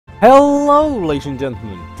Hello, ladies and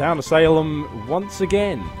gentlemen. Town of Salem once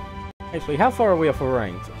again. Actually, how far are we off a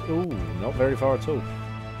ranked? Ooh, not very far at all.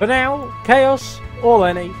 For now, chaos or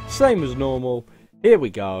any, same as normal. Here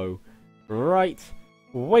we go. Right,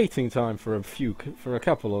 waiting time for a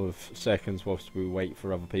couple of seconds whilst we wait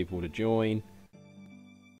for other people to join.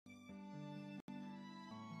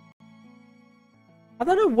 I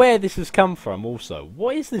don't know where this has come from. Also,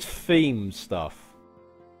 what is this theme stuff?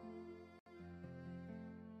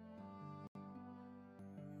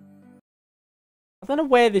 I don't know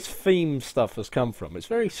where this theme stuff has come from. It's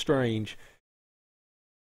very strange.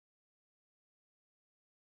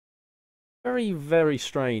 Very, very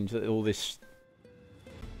strange that all this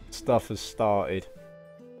stuff has started.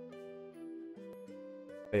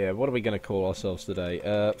 But yeah, what are we going to call ourselves today?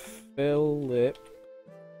 Philip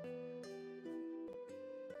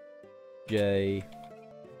J.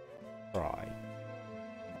 Fry.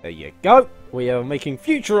 There you go. We are making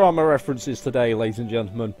Futurama references today, ladies and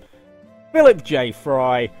gentlemen. Philip J.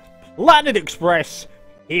 Fry, Planet Express,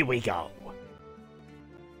 here we go.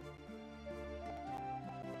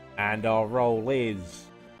 And our role is...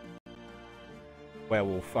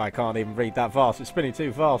 Werewolf. I can't even read that fast, it's spinning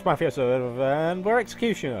too fast. Mafioso, and we're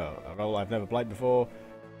Executioner. A role I've never played before,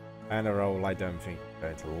 and a role I don't think I'm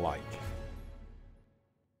going to like.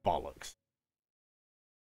 Bollocks.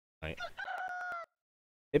 Right.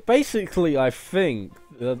 It basically, I think,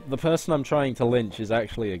 the person I'm trying to lynch is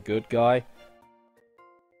actually a good guy.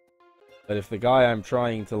 But if the guy I'm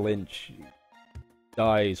trying to lynch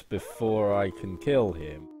dies before I can kill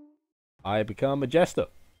him, I become a jester.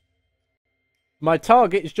 My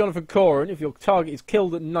target is Jonathan Corin. If your target is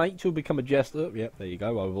killed at night, you'll become a jester. Yep, there you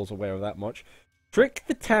go, I was aware of that much. Trick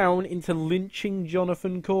the town into lynching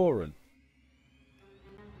Jonathan Corin.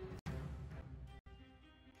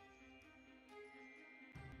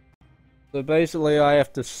 So basically I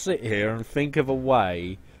have to sit here and think of a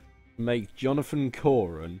way to make Jonathan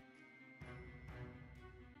Corin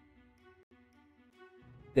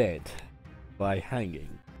dead by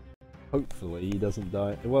hanging. Hopefully he doesn't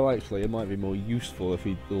die. Well, actually, it might be more useful if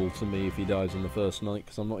to me if he dies on the first night,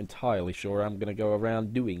 because I'm not entirely sure I'm going to go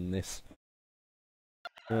around doing this.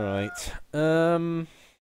 Alright. I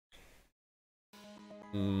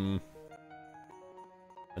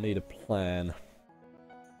need a plan.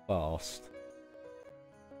 Fast.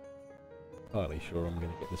 Entirely sure I'm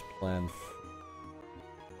going to get this plan.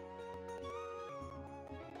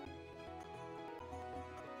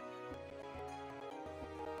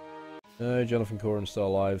 No, Jonathan Corin's still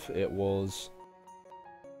alive. It was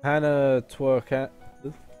Hannah Twerk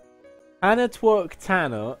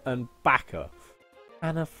Tanner and Backer.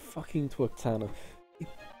 Hannah fucking Twerk Tanner. You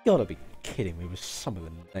gotta be kidding me with some of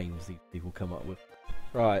the names these people come up with.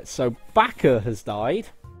 Right, so Backer has died.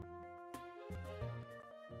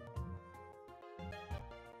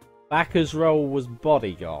 Backer's role was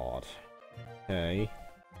bodyguard. Okay.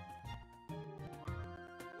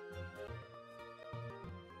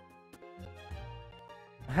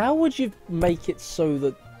 How would you make it so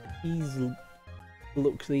that he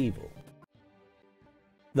looks evil?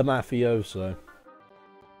 The mafioso.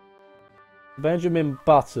 Benjamin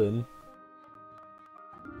Button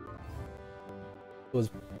was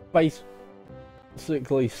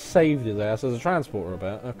basically saved his ass as a transporter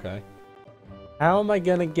about. Okay. How am I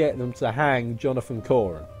gonna get them to hang Jonathan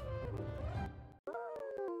Corin?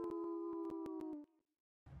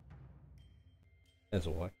 There's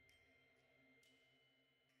a way.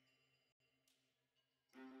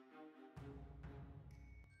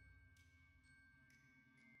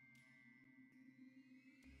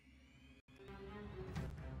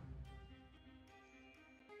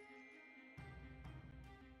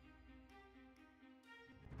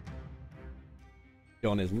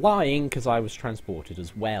 John is lying because I was transported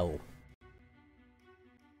as well.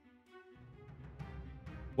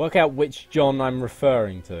 Work out which John I'm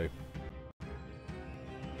referring to.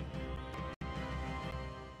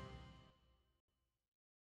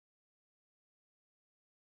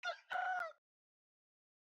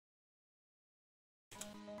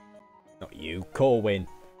 Not you, Corwin.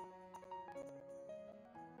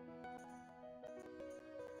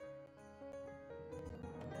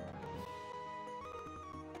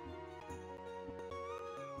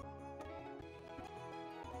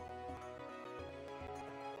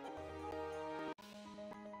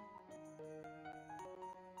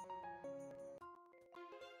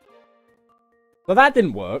 So that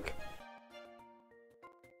didn't work.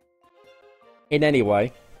 In any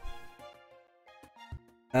way.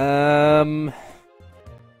 I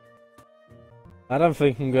don't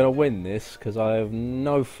think I'm going to win this, because I have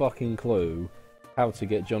no fucking clue how to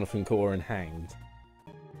get Jonathan Corin hanged.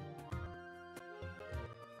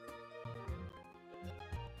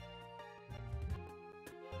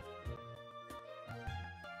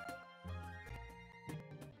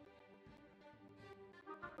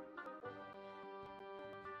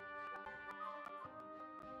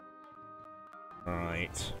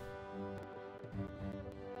 Right.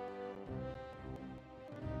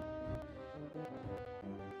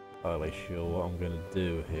 Not sure what I'm gonna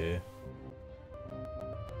do here.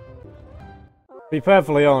 To be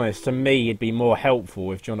perfectly honest, to me it'd be more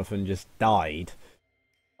helpful if Jonathan just died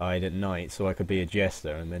at night, so I could be a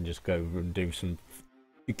jester and then just go and do some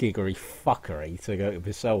giggery fuckery to go to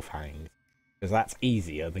himself hanged. Because that's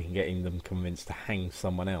easier than getting them convinced to hang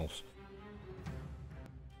someone else.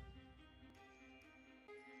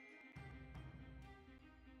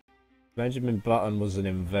 Benjamin Button was an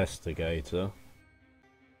investigator.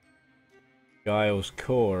 Giles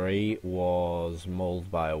Corey was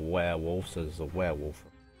mauled by a werewolf, so there's a werewolf.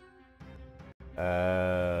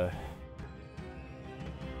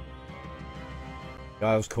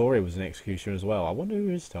 Giles Corey was an executioner as well. I wonder who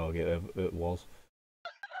his target it was.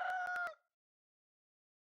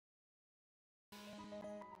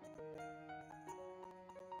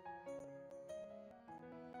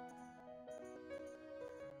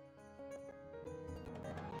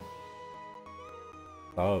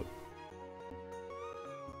 Oh.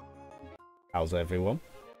 How's everyone?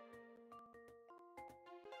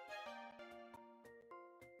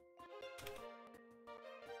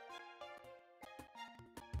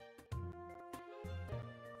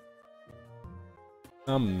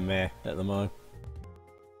 I'm meh at the moment.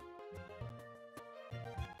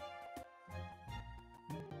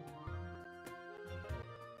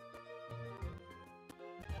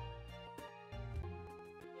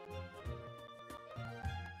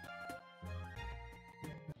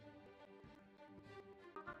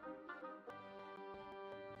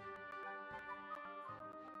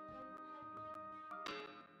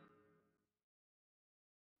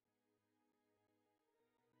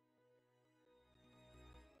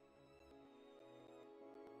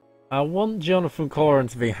 I want Jonathan Corin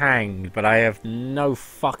to be hanged, but I have no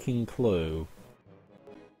fucking clue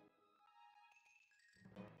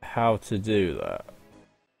how to do that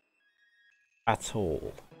at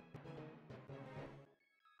all.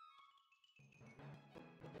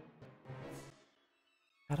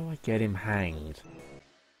 How do I get him hanged?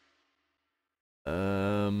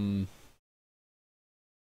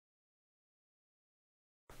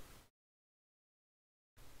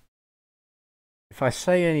 If I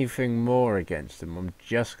say anything more against him, I'm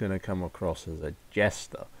just going to come across as a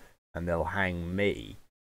jester, and they'll hang me,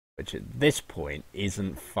 which at this point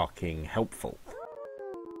isn't fucking helpful.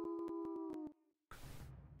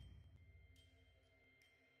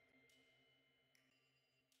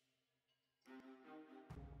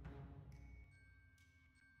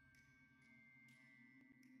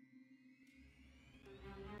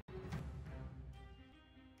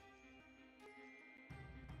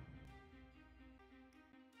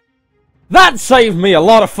 That saved me a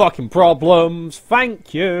lot of fucking problems.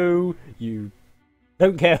 Thank you. You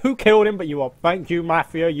don't care who killed him, but you are. Thank you,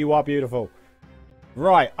 Mafia. You are beautiful.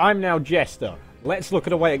 Right, I'm now Jester. Let's look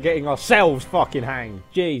at a way of getting ourselves fucking hanged.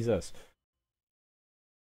 Jesus.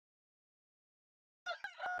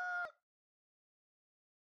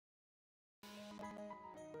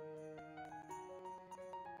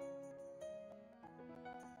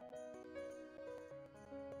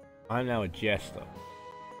 I'm now a Jester.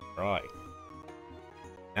 Right.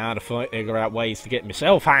 Now to figure out ways to get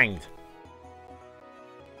myself hanged.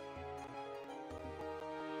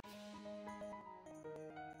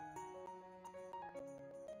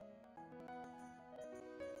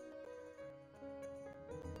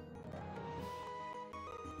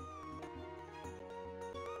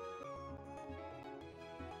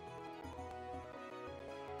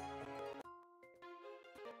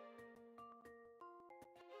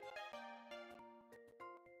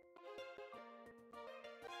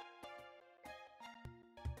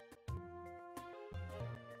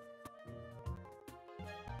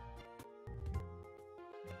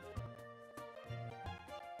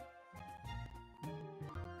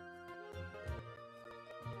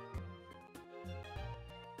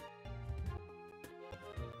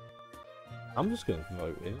 I'm just gonna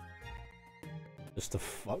vote in. Just to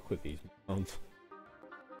fuck with these mounts.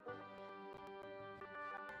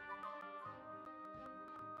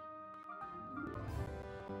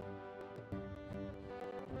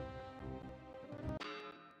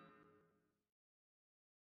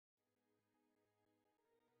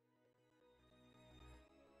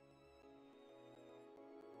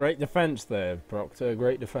 Great defense there, Proctor.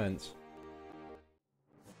 Great defense.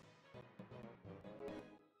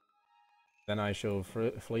 Then I shall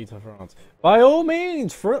flee to France. By all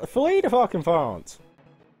means, flee to fucking France.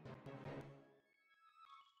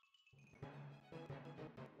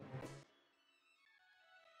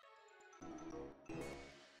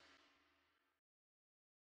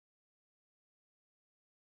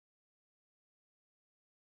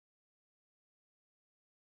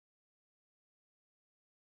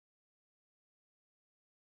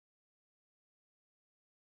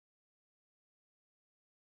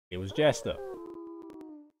 It was Jester.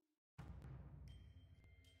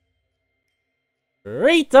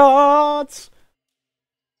 Retards!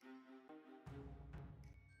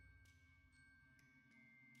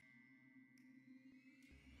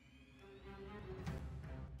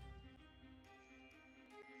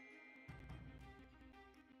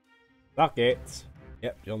 Fuck it.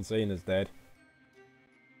 Yep, John Cena's dead.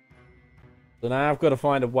 So now I've got to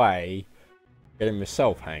find a way of getting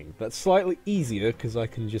myself hanged. That's slightly easier because I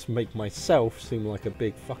can just make myself seem like a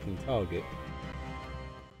big fucking target.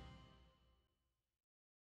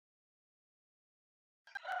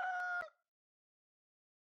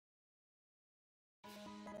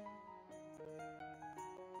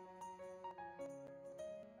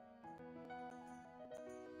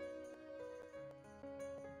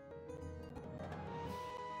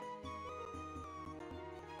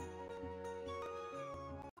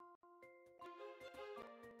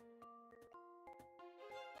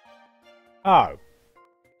 Oh.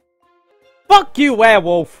 Fuck you,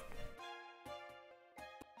 werewolf!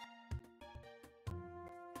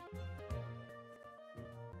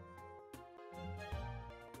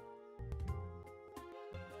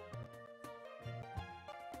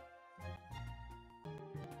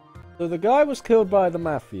 So the guy was killed by the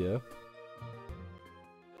mafia.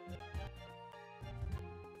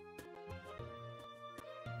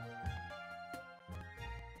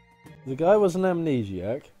 The guy was an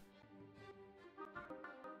amnesiac.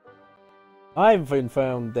 I've been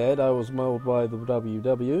found dead. I was mauled by the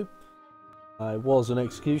WW. I was an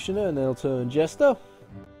executioner, now turned jester.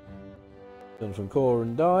 Jonathan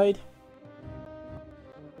Corin died.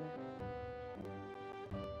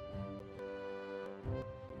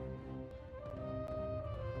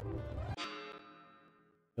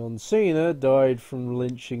 John Cena died from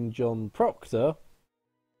lynching John Proctor.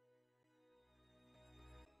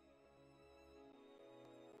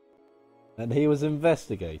 And he was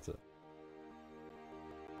investigator.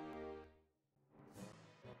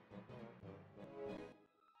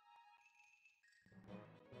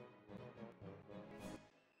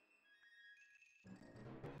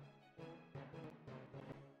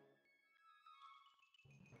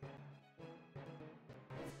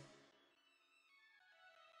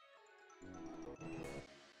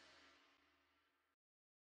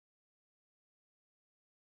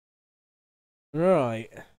 Right,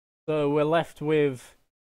 so we're left with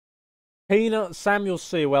Peanut, Samuel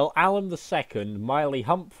Sewell, Alum II, Miley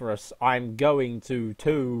Humphreys, I'm going to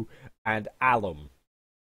 2, and Alum.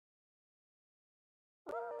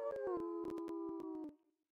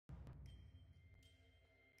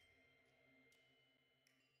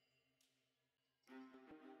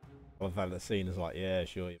 I've had the scene is like, yeah,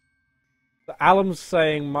 sure. Alum's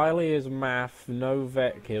saying Miley is math, no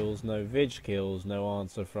vet kills, no vig kills, no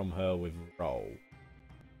answer from her with roll.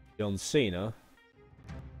 John Cena,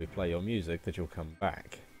 we play your music that you'll come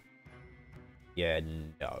back. Yeah,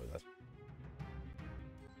 no. That's...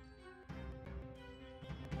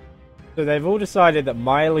 So they've all decided that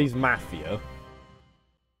Miley's Mafia,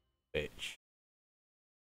 which,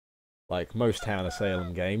 like most Town of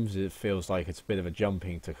Salem games, it feels like it's a bit of a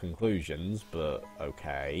jumping to conclusions, but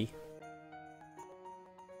okay.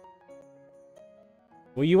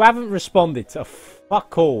 Well, you haven't responded to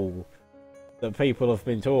fuck all that people have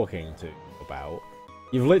been talking to about.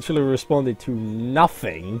 You've literally responded to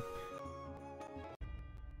nothing.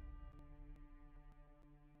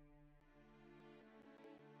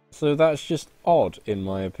 So that's just odd, in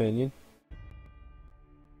my opinion.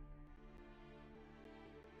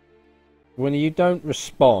 When you don't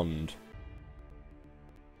respond...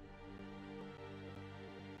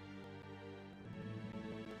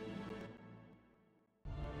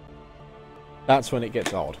 That's when it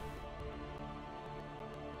gets odd.